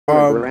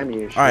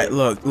Alright,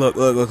 look.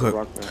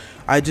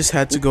 I just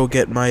had to go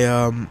get my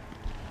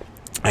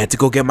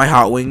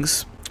hot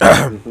wings.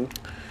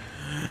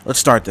 Let's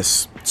start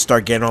this.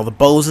 Start getting all the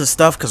bows and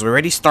stuff because we're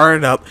already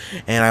started up,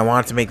 and I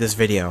wanted to make this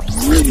video.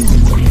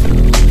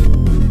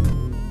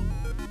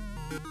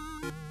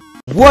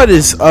 What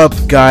is up,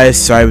 guys?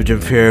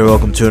 CyberJimf here.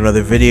 Welcome to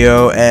another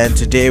video, and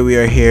today we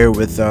are here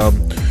with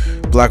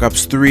Black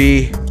Ops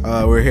 3.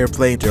 We're here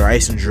playing Der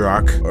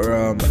Eisendrache,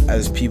 or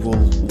as people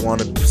want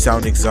to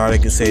sound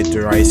exotic and say,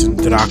 Der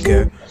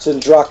Eisendrache.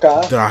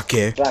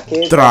 Drache.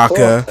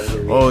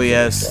 Oh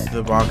yes,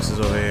 the box is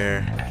over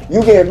here.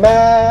 You get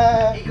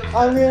mad,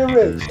 I'm getting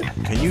rich.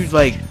 Can you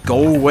like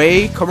go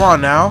away? Come on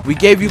now. We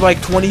gave you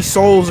like 20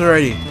 souls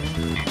already.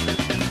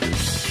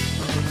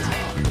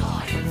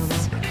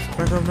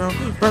 Back up now.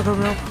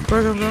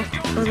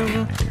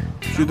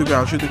 Shoot the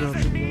ground.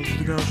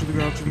 Go.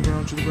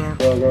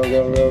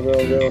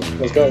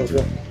 Let's go.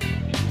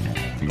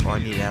 Oh, I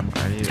need ammo.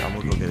 I'm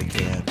gonna go get a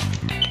can.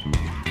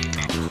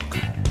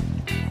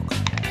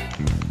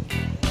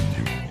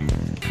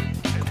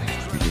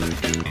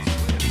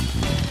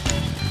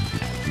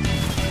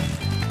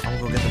 I'm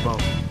gonna go get the bow.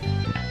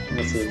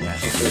 Yes.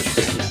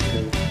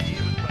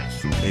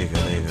 There you go.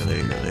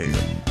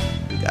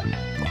 We got it.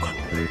 Okay.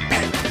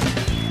 Bang.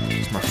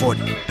 It's my 40.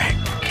 Bang.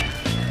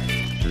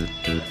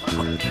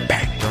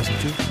 Bang. You want some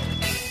too?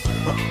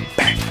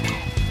 Bang.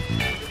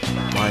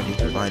 Mind you.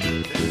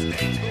 Dude.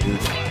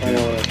 I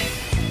know it.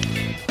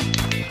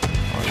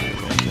 Oh, you're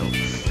gonna kill me.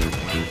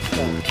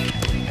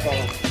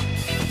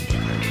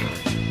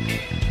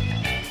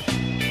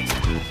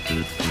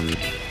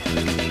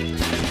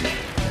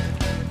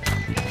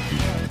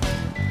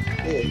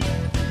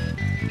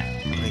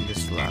 I think this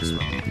is the last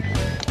one.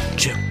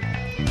 Chill.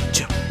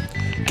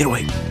 Get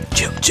away.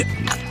 Chill. Yep.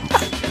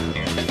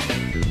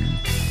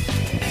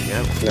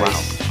 Nice.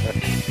 Wow.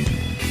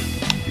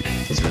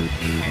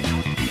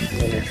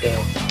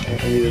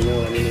 I need to know.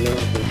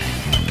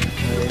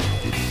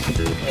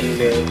 You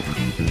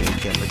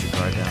can't put your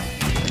guard down.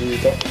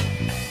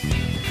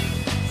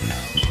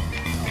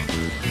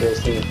 Those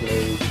things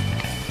maybe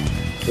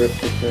rip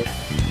the thing.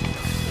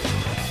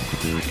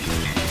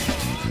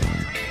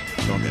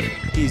 Don't get it.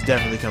 He's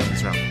definitely coming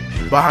this round.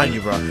 Behind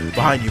you, bro. Go.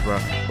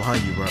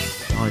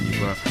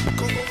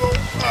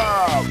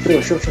 Ah!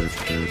 Shoot.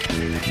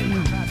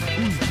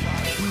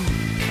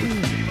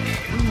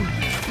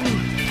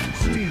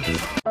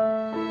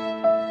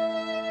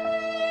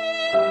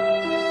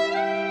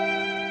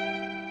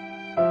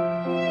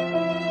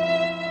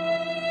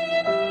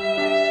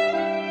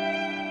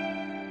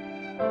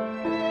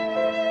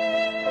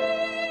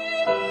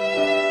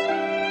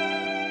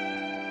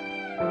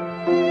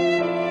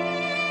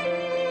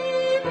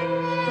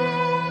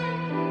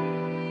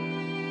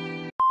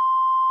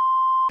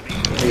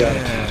 He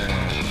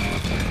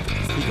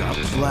got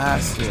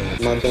blasted.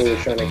 My boy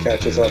was trying to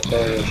catch us off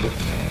guard and shit.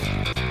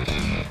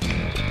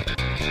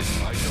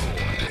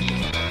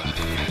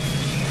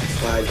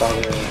 My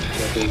dog around.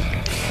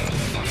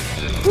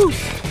 Woo!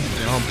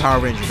 I'm a Power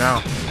Ranger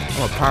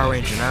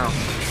now.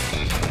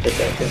 Get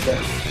that.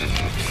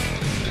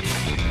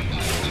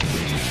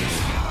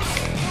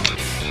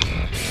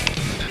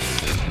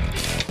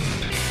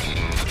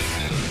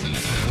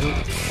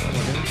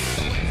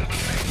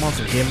 Come on,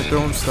 some Game of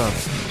Thrones stuff.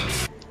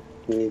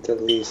 You need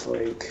at least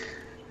like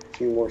a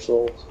few more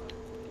souls.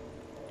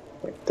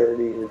 Like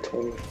 30 or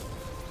 20.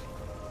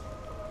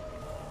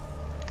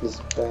 This is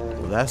bad.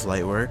 Well, that's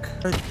light work.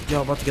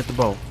 Y'all about to get the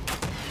bow.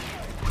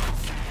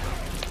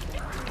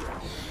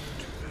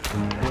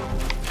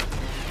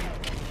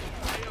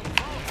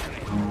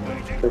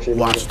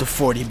 Watch the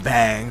 40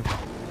 bang.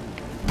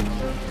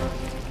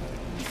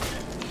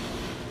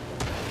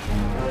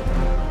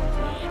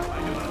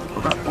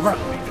 Okay.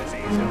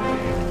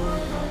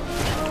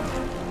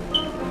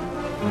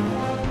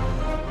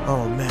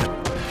 Oh man.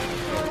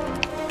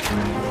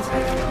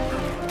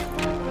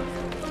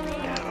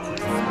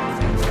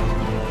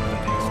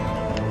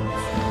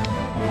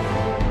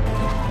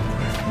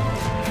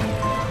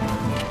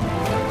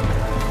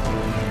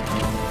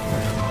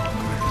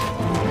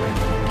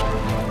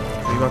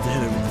 You're about to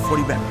hit him with the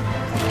 40 back.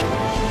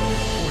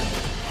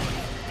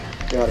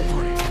 Got it.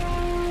 40.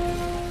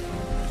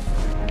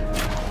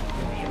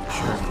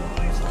 Sure.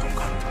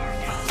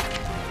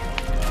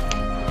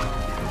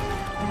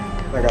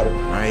 I got it.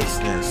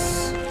 Niceness.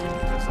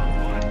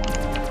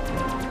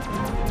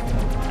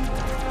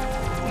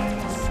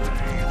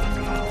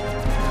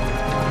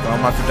 I'm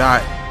about to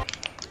die.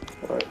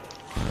 Alright.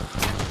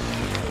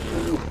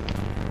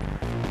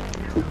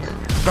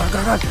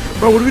 God.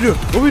 Bro, what are we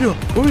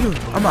doing?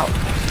 I'm out.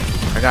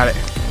 I got it.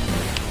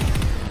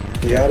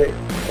 You got it?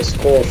 The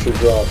skull should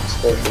drop.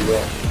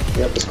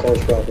 Yep, the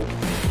skull's dropping.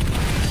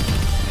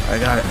 I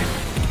got it.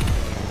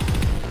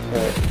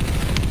 Alright.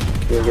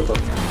 You'll get them.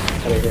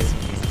 Out of here.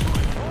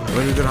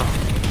 Where are we going?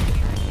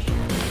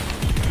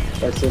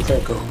 Back to the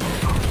tank.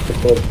 The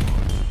club.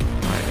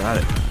 I got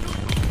it.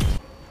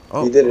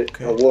 Oh, you did it.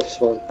 Okay. A wolf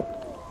spawn.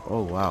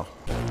 Oh, wow.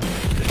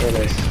 Very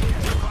nice.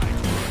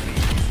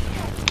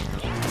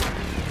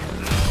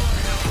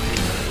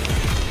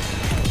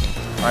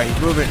 Alright,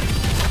 he's moving.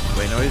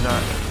 Wait, no, he's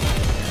not.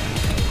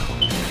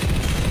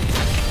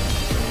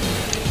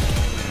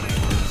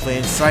 In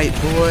plain sight,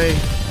 boy.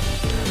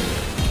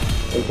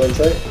 In plain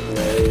sight?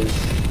 Nice.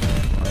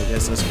 I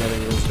guess that's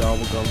getting those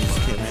double gums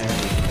came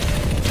handy.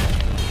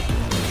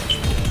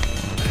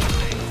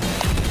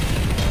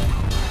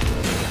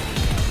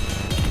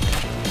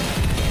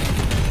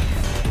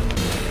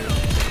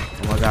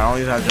 Oh my god, I don't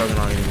even have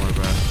Juggernaut anymore,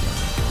 bro.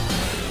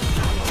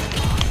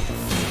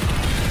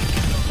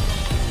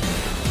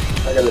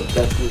 I gotta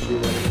definitely do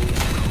that.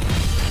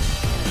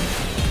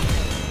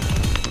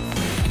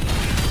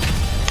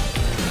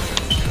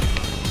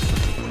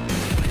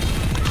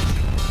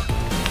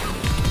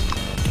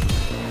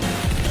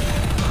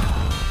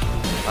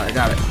 I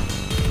got it.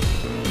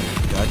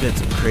 Yo, I did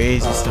some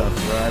crazy stuff,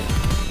 bro.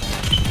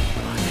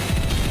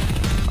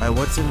 Alright,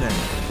 what's in there?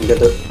 You got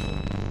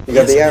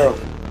the arrow.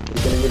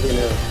 He's gonna give you an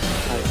arrow.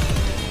 Alright.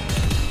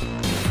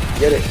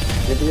 Get it.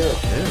 Get the arrow.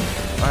 Yeah.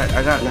 Alright,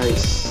 I got it.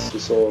 Nice. You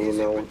saw him on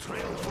that one.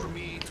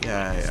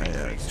 Yeah,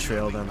 I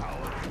trailed them,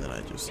 and then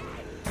I just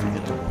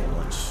hit them all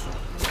once.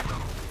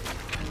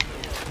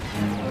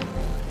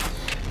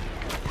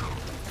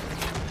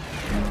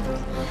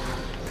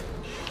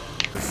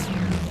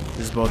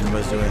 This is both of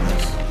us doing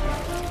this.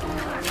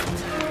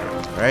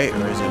 Right?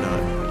 Or is it not?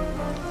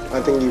 I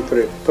think you put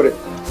it.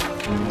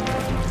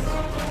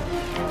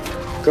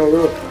 Go,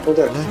 hold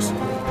that. Nice.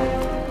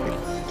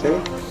 Can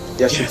you?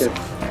 Yes, you can.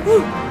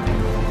 Woo! Oh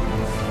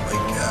my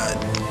god.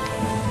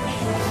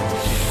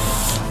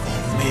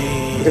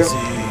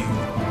 Amazing.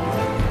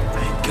 I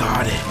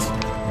got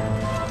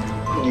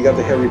it. You got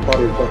the Harry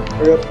Potter part.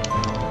 Hurry up.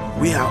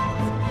 We out.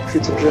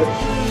 Shoot some shit.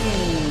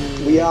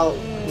 We out.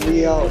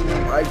 We out.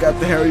 I got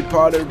the Harry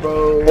Potter,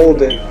 bro.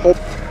 Hold it.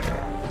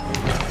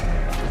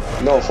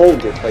 No,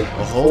 hold it. Like,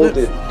 hold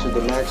it? to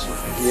the maximum.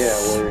 Yeah,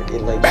 where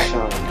it like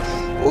shines.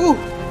 Ooh.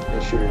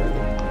 And shoot it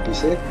at it. You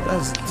see it?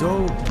 That's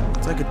dope.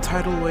 It's like a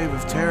tidal wave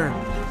of terror.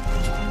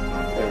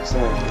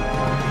 Exactly.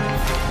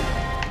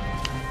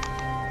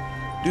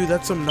 Dude,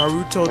 that's some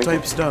Naruto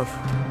type stuff.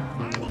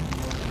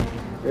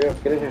 Yeah,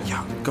 get in here.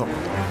 Yeah, go.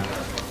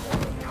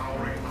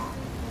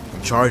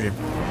 I'm charging.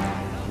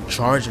 I'm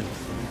charging.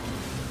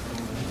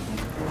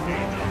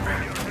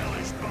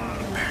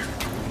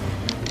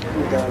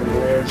 We got him,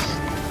 boys.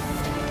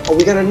 Oh,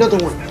 we got another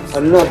one.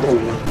 Another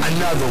one.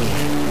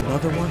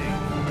 Another one?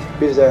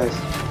 Beat his ass.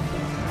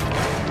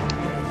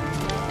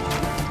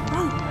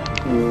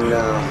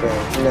 Nah,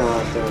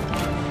 fam.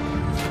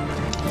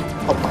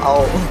 I'm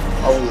out.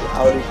 I was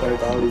outie for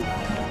outie.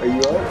 Are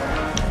you out?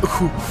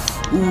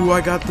 Ooh,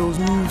 I got those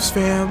moves,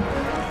 fam.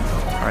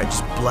 Alright,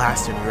 just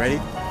blast him. You ready?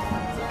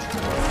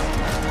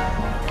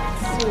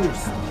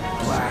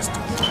 Blast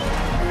him.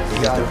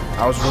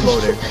 I was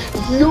reloading.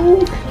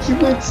 Yo, he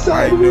went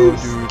sideways. I know,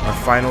 dude. My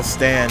final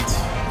stand.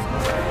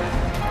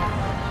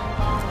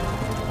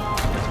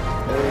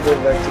 And then go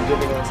back to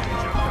giving up.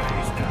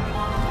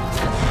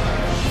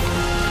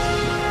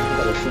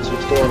 Gotta shoot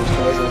some storms,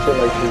 guys. I feel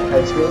like the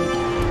X-Men.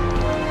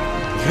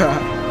 Yeah.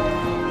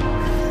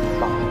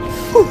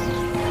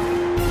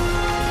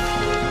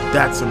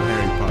 That's some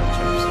Harry Potter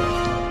type stuff.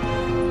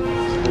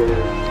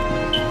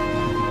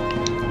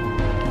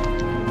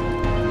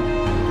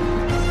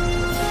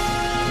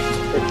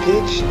 The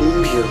PhD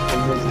you're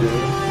almost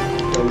doing,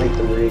 they'll make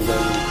the ray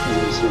gun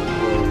easier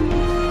for you.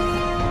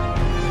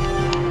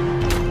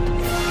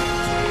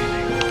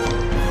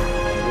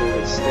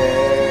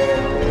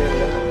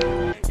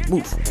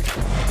 Move.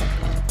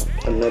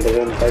 Another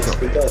one bites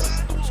the dust.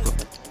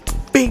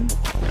 Bing.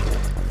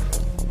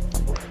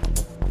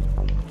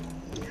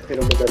 Hit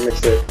him with that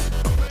mixtape.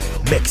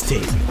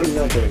 Mixtape.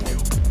 Another one.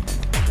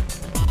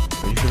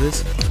 Ready for this?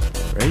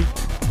 Ready?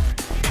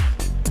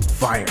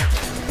 Fire.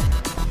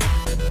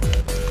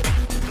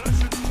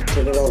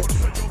 Turn it on.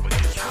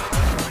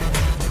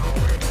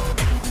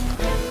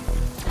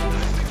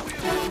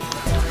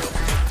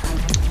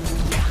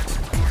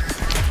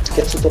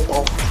 Get to the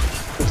ball.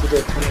 Get to the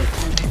tunnel.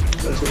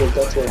 Get to the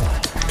death way.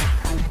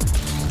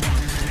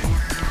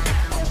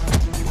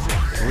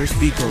 Where's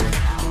Pico?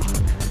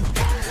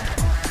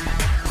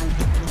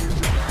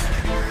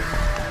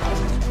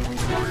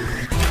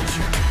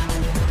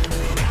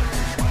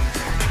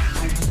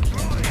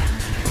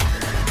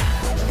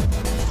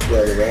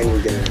 Yeah, the rain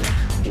is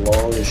getting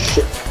long as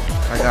shit.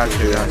 I got you.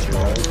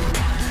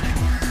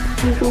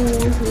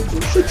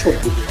 Shit,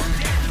 choking.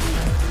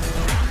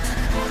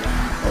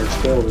 I'm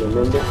still,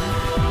 remember?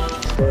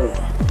 Still.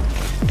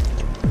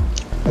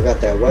 I got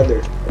that weather.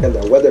 I got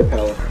that weather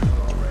power.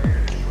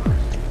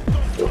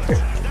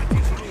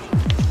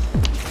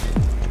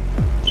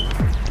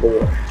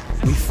 Boy.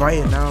 We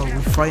fighting now. We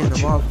fighting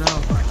them off now.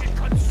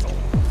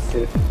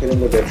 Hit him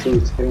with that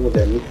truth. Hit him with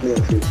that nuclear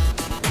truth.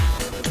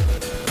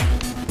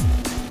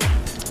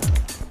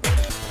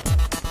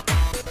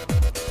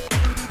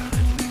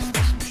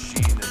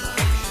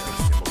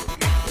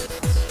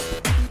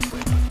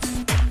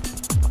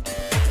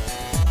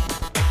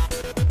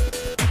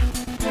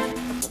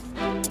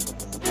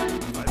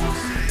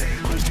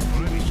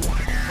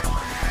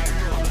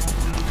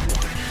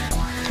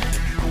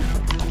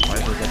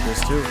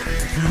 too.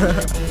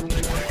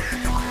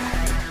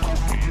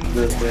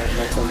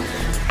 Next one.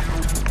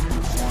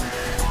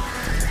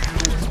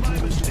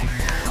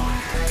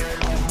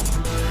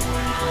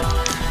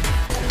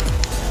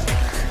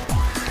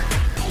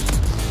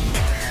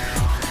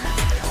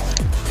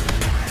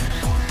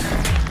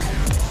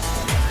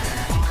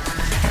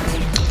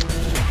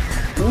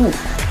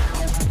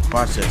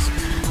 Watch this.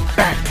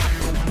 Bang!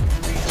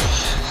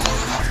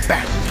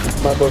 Bang!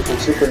 My book is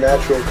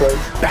supernatural, cuz.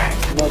 Bang!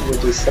 My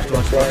book is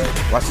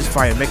flying. Watch this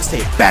fire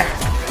mixtape. Bang!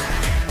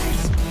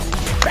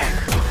 Bang!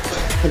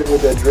 Hit him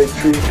with that Drake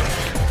tree.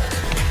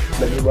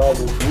 Let me rob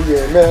him.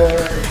 Yeah, man.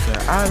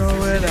 I don't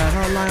wear that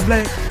hotline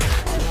bling.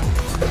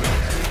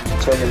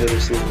 Terminator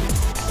scene.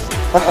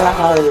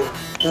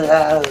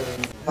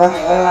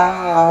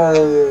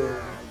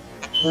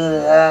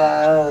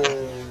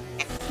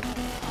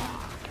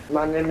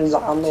 My name is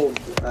Arnold.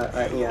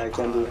 Yeah, I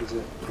can't do his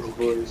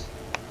voice.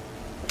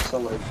 I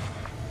sound like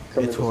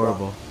It's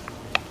horrible.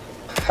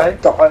 Hi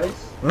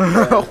guys. I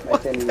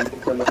can't even do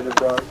Kermit the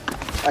Frog.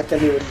 I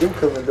can't even do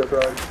Kermit the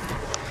Frog.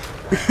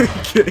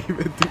 Can't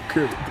even do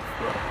Kermit the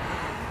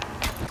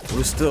Frog.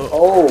 We're still.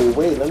 Oh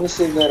wait, let me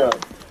save that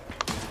up.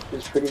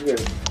 It's pretty good.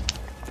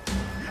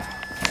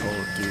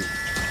 Oh dude.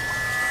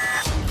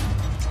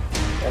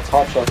 That's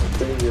hot sauce. It's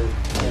pretty good.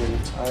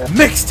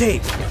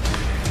 Mixtape.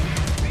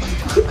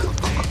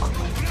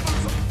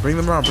 Bring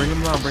them around. Bring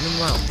them around. Bring them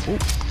around. Ooh.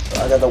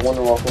 I got the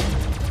Wonder Waffle.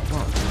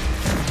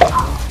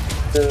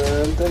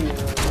 Dun, dun, dun.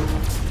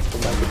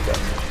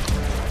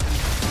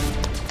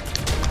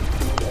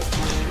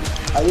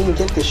 I didn't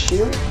get the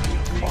shield?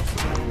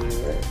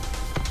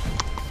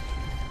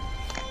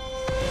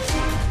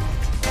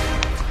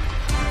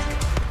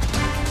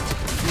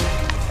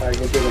 Alright,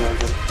 get digging on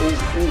him.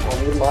 Ooh, I'm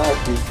getting my ass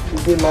beat. You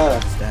get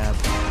mine. Stab.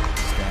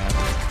 Stab.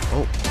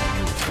 Oh.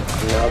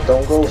 Yeah,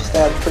 don't go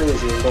stab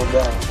crazy and go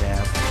down.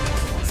 Stab.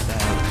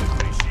 Stab.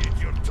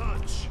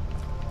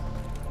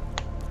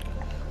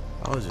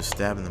 I was just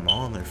stabbing them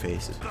all in their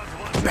faces.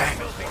 Bang!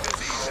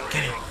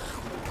 Get it!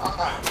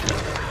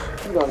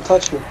 You gonna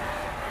touch me.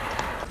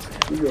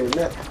 You getting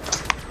that.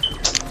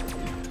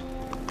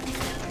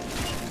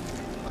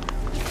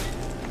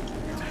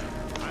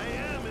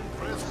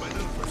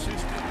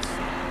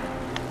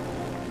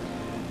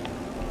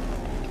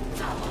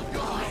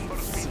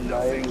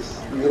 Nice.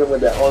 You hit him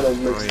with that Arnold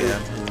mixtape. Oh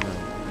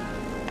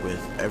yeah.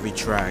 With every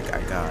track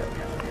I got.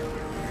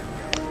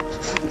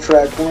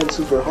 Track 1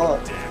 super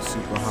hot.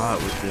 Super hot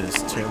with this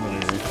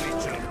Terminator.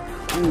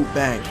 Ooh,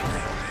 bang.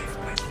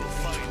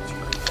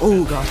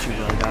 Oh, got you,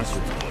 bro. Got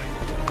you.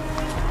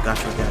 Got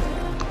you again.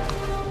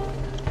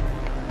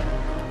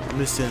 I'm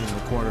just sitting in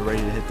the corner ready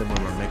to hit them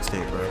on my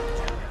mixtape, bro.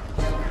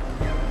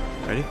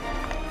 Ready?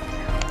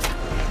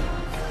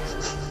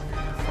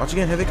 Watch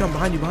again. Here they come.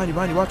 Behind you, behind you,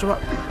 behind you. Watch them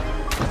up.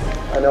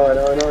 I know.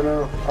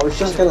 I was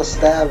just gonna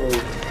stab him.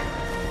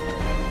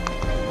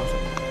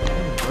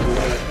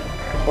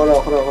 Hold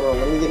on.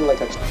 Let me get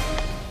like a...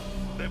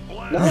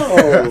 No!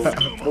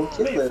 Don't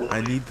kill him.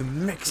 I need the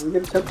mix. We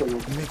get temple.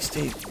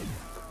 Mixtape.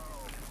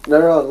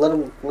 No, let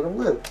him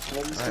live.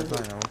 Alright,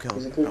 fine. I won't kill him.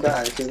 He's a good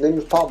guy. His name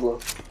is Pablo.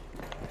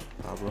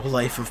 Pablo.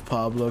 Life of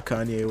Pablo,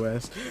 Kanye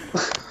West.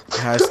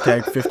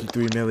 Hashtag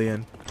 53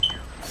 million.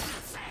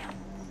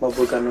 My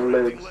book got no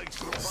legs.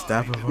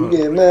 Stab him up.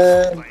 Yeah,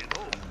 man.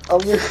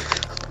 I'm here.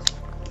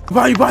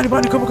 Behind you,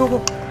 come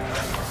on.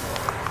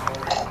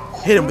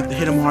 Hit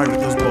him hard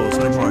with those balls.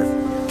 Hit him hard.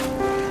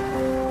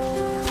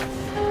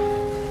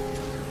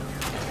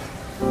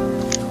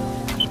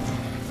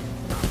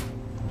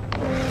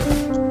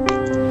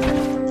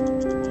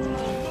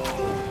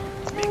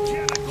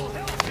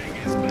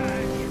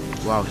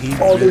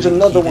 Wow, there's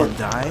another one.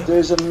 Die?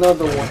 There's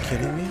another one. Are you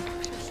kidding me?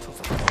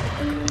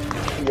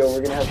 Yo,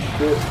 we're gonna have to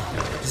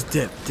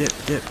dip. Just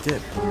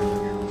dip.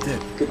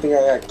 Good thing I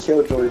got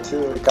Killjoy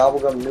too.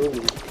 Gobblegum knew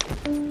me.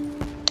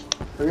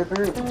 Hurry up.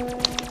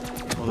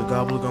 Oh, the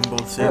Gobblegum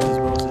both saved his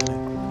balls, didn't they?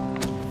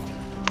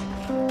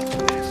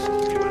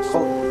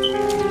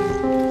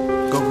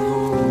 Go.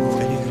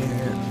 In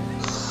here.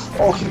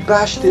 Oh, he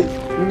bashed it.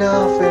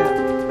 No, fam.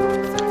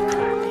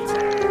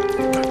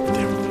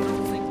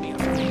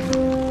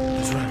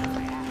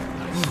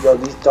 Yo,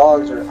 these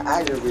dogs are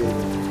aggravating.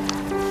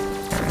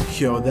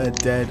 Yo, that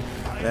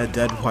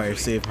dead wire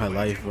saved my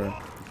life, bro.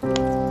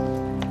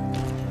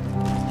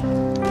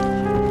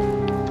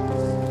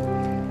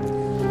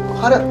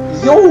 How to...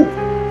 Yo!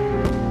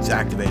 Just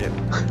activate him.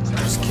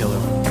 Just kill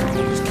him.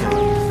 Just kill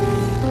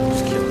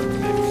him.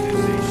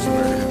 Just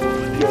murder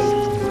him. Yo.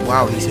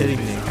 Wow, he's hitting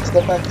me.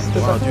 Step back.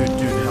 Wow, dude,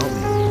 help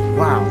me.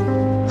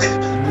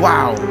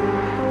 Wow.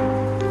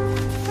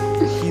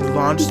 He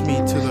launched me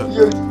to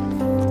the...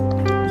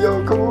 Yo,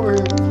 come over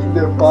here. He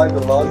defied the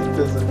laws of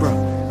physics. Bro.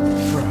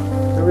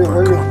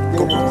 Hurry.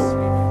 Go.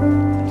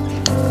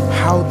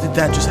 How did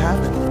that just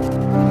happen?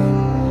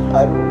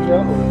 I don't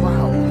know.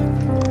 Wow.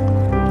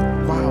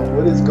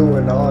 What is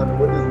going on?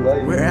 What is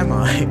life? Where am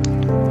I?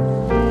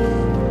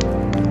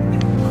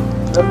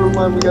 Never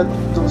mind, we got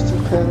those two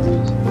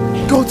pansies.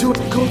 Go to it.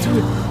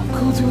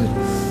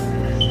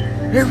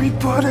 Harry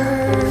Potter!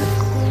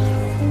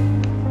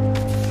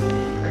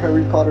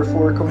 Harry Potter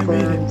 4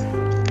 confirmed.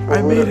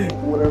 I made it.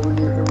 Whatever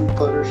new Harry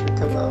Potter should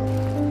come out.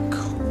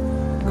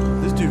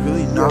 This dude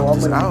really knocked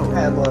us out.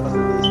 Add left of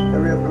this.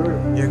 Hurry up, hurry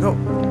up. Yeah, go.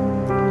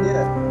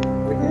 Yeah,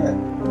 we can.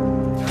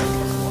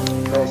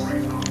 Nice.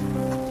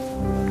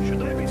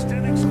 Should I be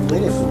standing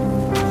Wait it.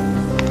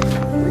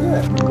 Where you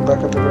at? Go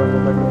back up the road, go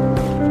back up.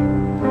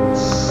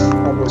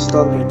 I'm gonna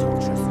stun me.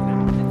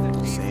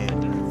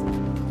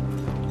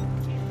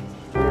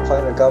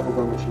 Find a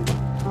gobble machine.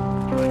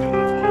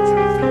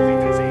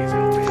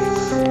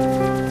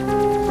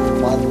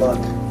 My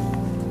luck.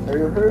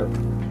 Hurry up, hurry up.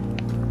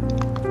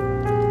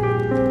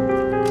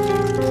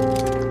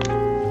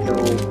 Yo,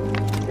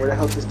 where the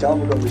hell's this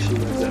gobble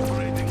machine at?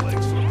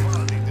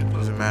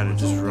 Doesn't matter,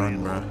 just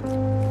run, bruh.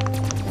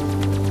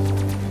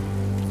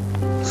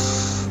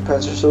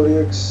 Panzer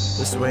Zodiacs.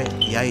 This way.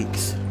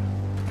 Yikes.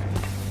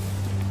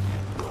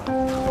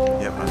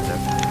 Yep, I'm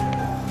definitely.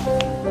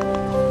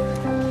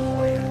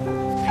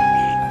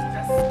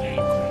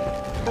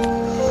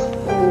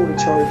 Oh, it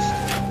charged.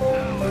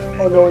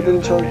 Oh no, it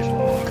didn't charge.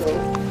 Go.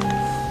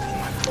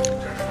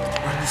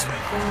 Run this way.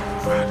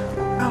 Run.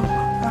 Ow,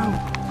 ow,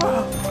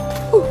 ow.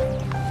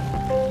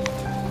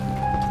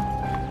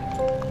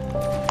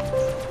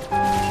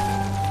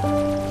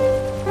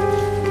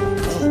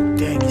 Oh,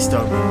 dang, he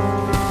stuck me.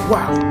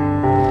 Wow.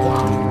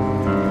 Wow.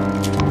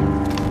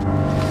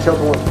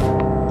 Killed one.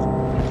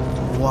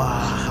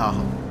 Wow.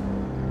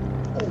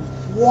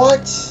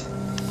 What?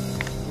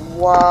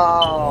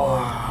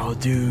 Wow. Wow,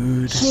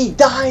 dude. He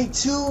died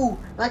too.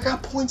 I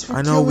got points for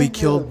I know we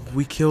killing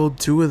him. killed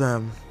 2 of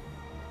them.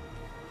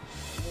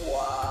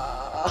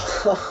 Wow.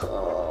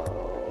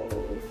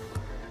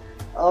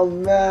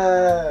 I'm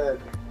mad.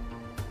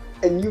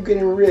 And you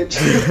getting rich.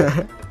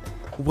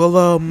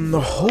 Well,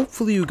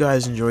 hopefully you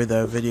guys enjoyed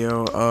that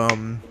video.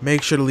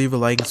 Make sure to leave a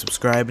like and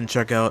subscribe and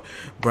check out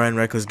Brian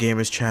Reckless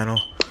Gamer's channel.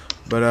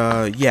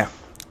 But, yeah.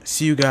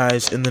 See you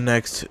guys in the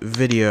next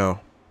video.